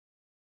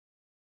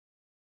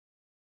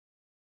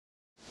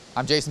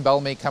I'm Jason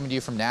Bellamy, coming to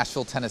you from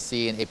Nashville,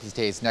 Tennessee, and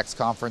APTA's next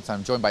conference.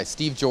 I'm joined by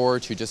Steve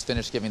George, who just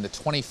finished giving the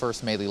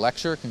 21st Maley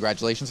Lecture.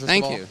 Congratulations, first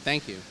of all.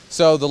 Thank you.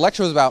 So the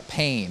lecture was about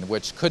pain,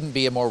 which couldn't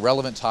be a more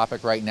relevant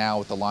topic right now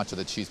with the launch of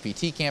the Choose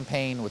PT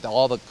campaign, with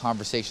all the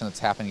conversation that's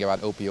happening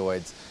about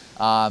opioids.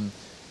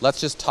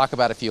 Let's just talk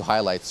about a few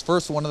highlights.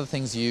 First, one of the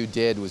things you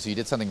did was you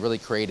did something really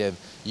creative.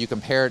 You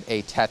compared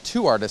a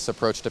tattoo artist's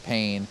approach to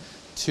pain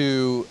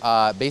to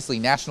basically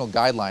national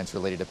guidelines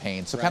related to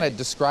pain. So kind of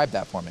describe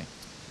that for me.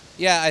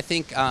 Yeah, I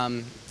think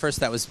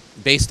first that was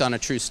based on a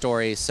true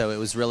story, so it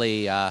was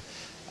really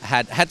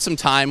had some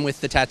time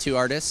with the tattoo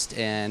artist,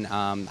 and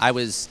I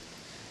was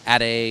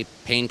at a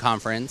pain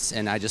conference,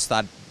 and I just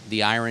thought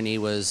the irony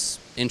was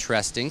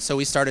interesting, so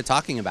we started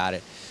talking about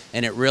it,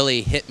 and it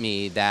really hit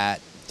me that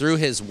through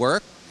his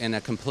work in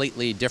a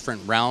completely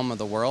different realm of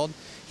the world,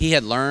 he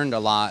had learned a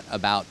lot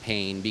about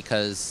pain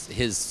because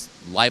his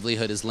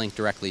livelihood is linked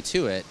directly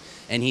to it,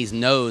 and he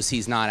knows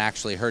he's not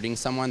actually hurting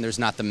someone. There's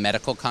not the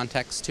medical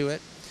context to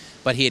it.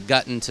 But he had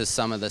gotten to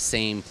some of the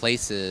same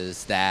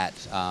places that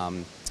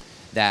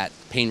that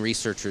pain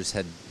researchers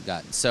had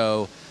gotten.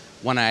 So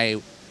when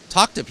I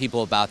talked to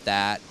people about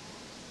that,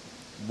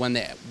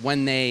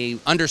 when they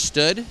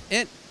understood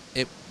it,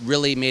 it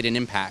really made an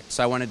impact.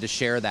 So I wanted to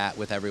share that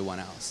with everyone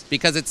else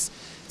because it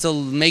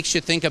makes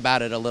you think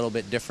about it a little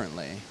bit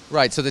differently.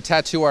 Right, so the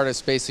tattoo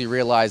artist basically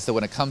realized that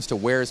when it comes to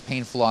where is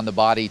painful on the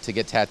body to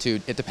get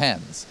tattooed, it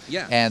depends.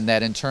 Yeah. And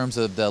that in terms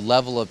of the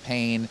level of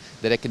pain,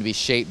 that it can be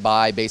shaped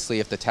by basically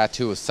if the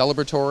tattoo is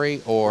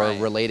celebratory or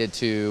related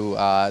to,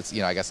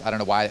 you know, I guess, I don't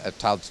know why a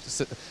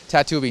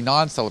tattoo would be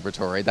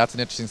non-celebratory. That's an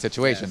interesting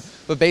situation.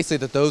 Yes. But basically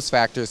that those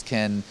factors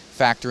can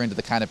factor into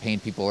the kind of pain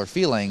people are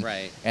feeling.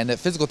 Right. And that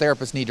physical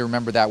therapists need to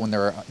remember that when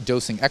they're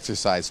dosing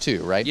exercise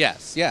too, right?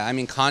 Yes, yeah, I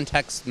mean,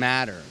 context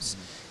matters.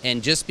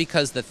 And just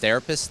because the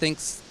therapist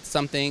thinks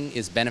something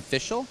is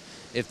beneficial,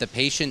 if the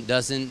patient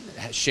doesn't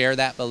share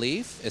that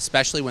belief,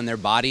 especially when their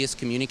body is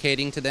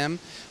communicating to them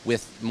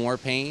with more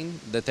pain,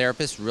 the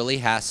therapist really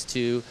has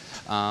to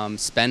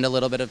spend a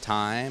little bit of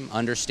time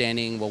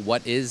understanding, well,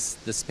 what is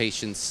this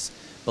patient's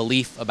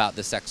belief about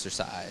this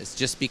exercise?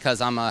 Just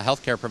because I'm a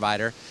healthcare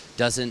provider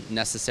doesn't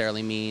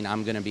necessarily mean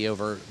I'm going to be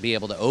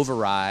able to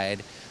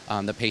override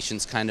the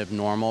patient's kind of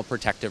normal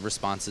protective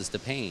responses to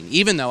pain.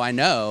 Even though I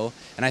know,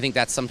 and I think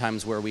that's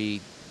sometimes where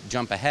we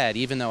jump ahead,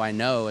 even though I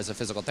know as a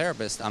physical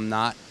therapist I'm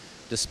not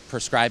just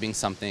prescribing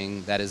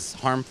something that is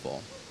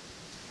harmful.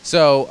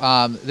 So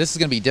this is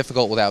going to be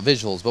difficult without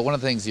visuals, but one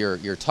of the things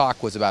your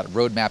talk was about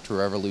roadmap to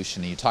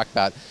revolution, and you talked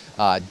about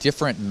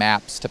different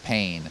maps to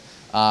pain.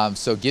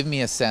 So give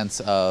me a sense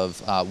of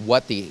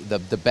what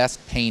the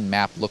best pain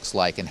map looks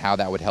like and how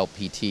that would help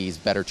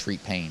PTs better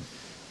treat pain.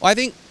 Well, I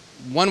think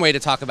one way to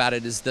talk about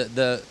it is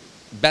the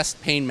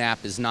best pain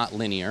map is not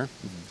linear.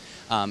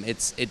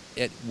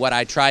 What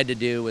I tried to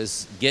do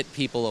was get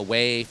people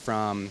away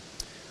from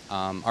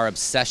our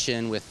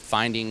obsession with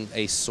finding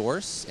a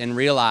source and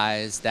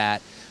realize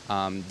that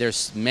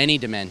there's many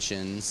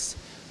dimensions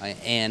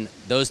and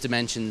those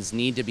dimensions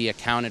need to be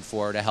accounted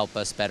for to help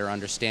us better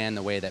understand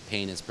the way that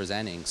pain is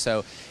presenting.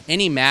 So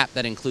any map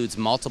that includes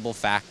multiple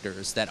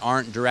factors that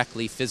aren't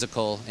directly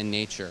physical in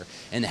nature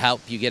and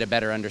help you get a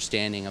better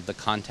understanding of the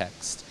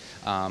context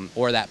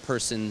or that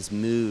person's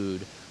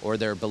mood or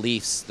their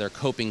beliefs, their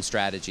coping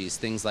strategies,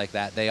 things like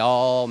that, they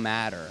all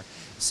matter.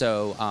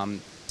 So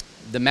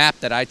the map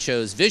that I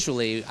chose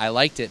visually, I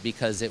liked it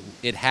because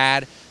it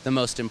had the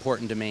most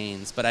important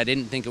domains, but I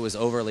didn't think it was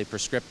overly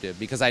prescriptive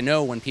because I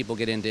know when people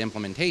get into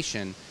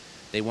implementation,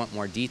 they want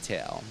more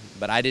detail,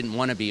 but I didn't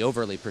want to be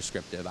overly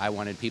prescriptive. I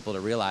wanted people to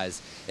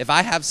realize if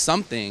I have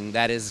something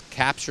that is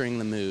capturing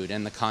the mood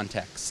and the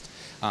context,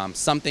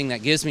 something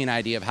that gives me an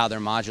idea of how they're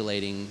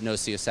modulating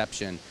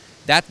nociception,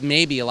 that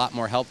may be a lot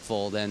more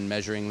helpful than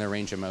measuring their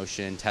range of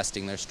motion,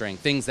 testing their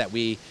strength, things that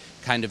we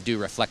kind of do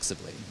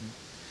reflexively.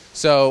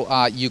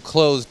 So you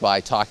closed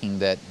by talking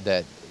that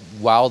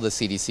while the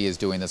CDC is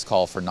doing this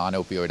call for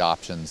non-opioid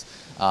options,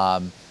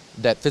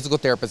 that physical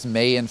therapists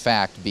may in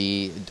fact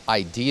be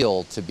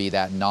ideal to be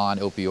that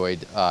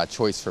non-opioid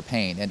choice for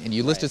pain. And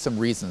you listed some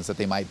reasons that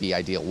they might be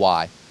ideal.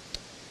 Why?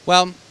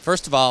 Well,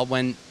 first of all,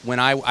 when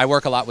I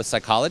work a lot with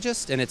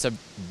psychologists, and it's a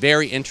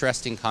very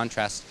interesting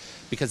contrast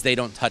because they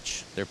don't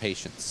touch their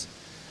patients.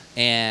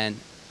 And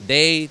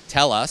they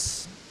tell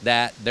us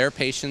that their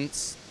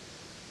patients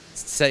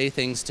say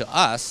things to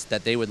us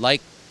that they would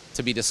like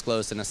to be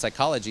disclosed in a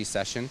psychology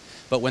session,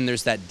 but when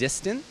there's that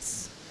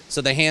distance,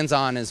 so the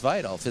hands-on is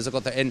vital.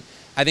 And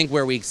I think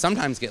where we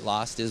sometimes get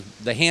lost is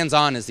the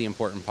hands-on is the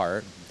important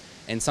part,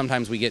 and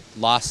sometimes we get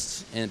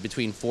lost in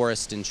between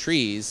forest and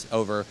trees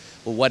over,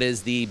 well, what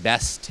is the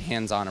best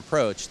hands-on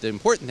approach? The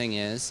important thing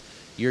is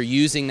you're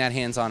using that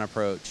hands-on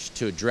approach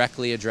to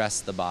directly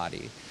address the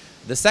body.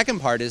 The second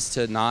part is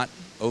to not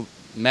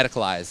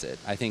medicalize it.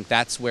 I think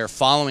that's where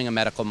following a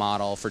medical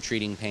model for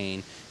treating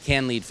pain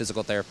can lead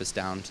physical therapists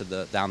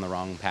down the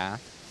wrong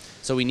path.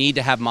 So we need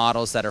to have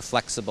models that are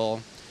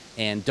flexible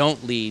and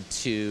don't lead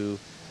to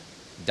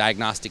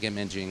diagnostic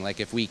imaging. Like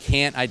if we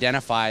can't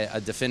identify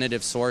a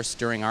definitive source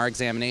during our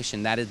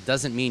examination, that it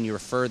doesn't mean you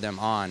refer them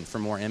on for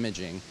more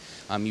imaging.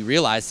 You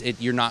realize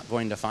you're not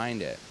going to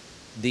find it.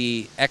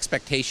 The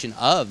expectation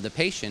of the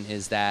patient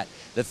is that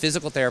the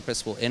physical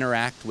therapist will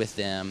interact with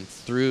them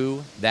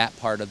through that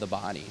part of the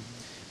body.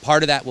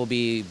 Part of that will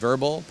be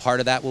verbal, part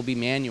of that will be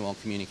manual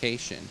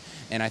communication.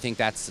 And I think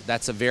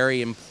that's a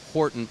very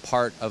important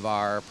part of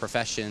our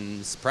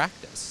profession's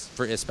practice,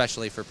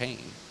 especially for pain.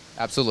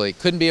 Absolutely.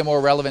 Couldn't be a more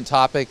relevant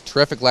topic.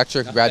 Terrific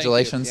lecture.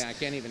 Congratulations. Yeah, I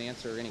can't even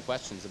answer any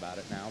questions about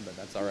it now, but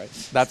that's all right.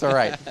 That's all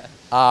right.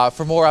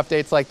 For more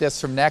updates like this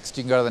from Next,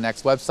 you can go to the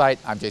Next website.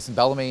 I'm Jason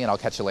Bellamy, and I'll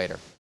catch you later.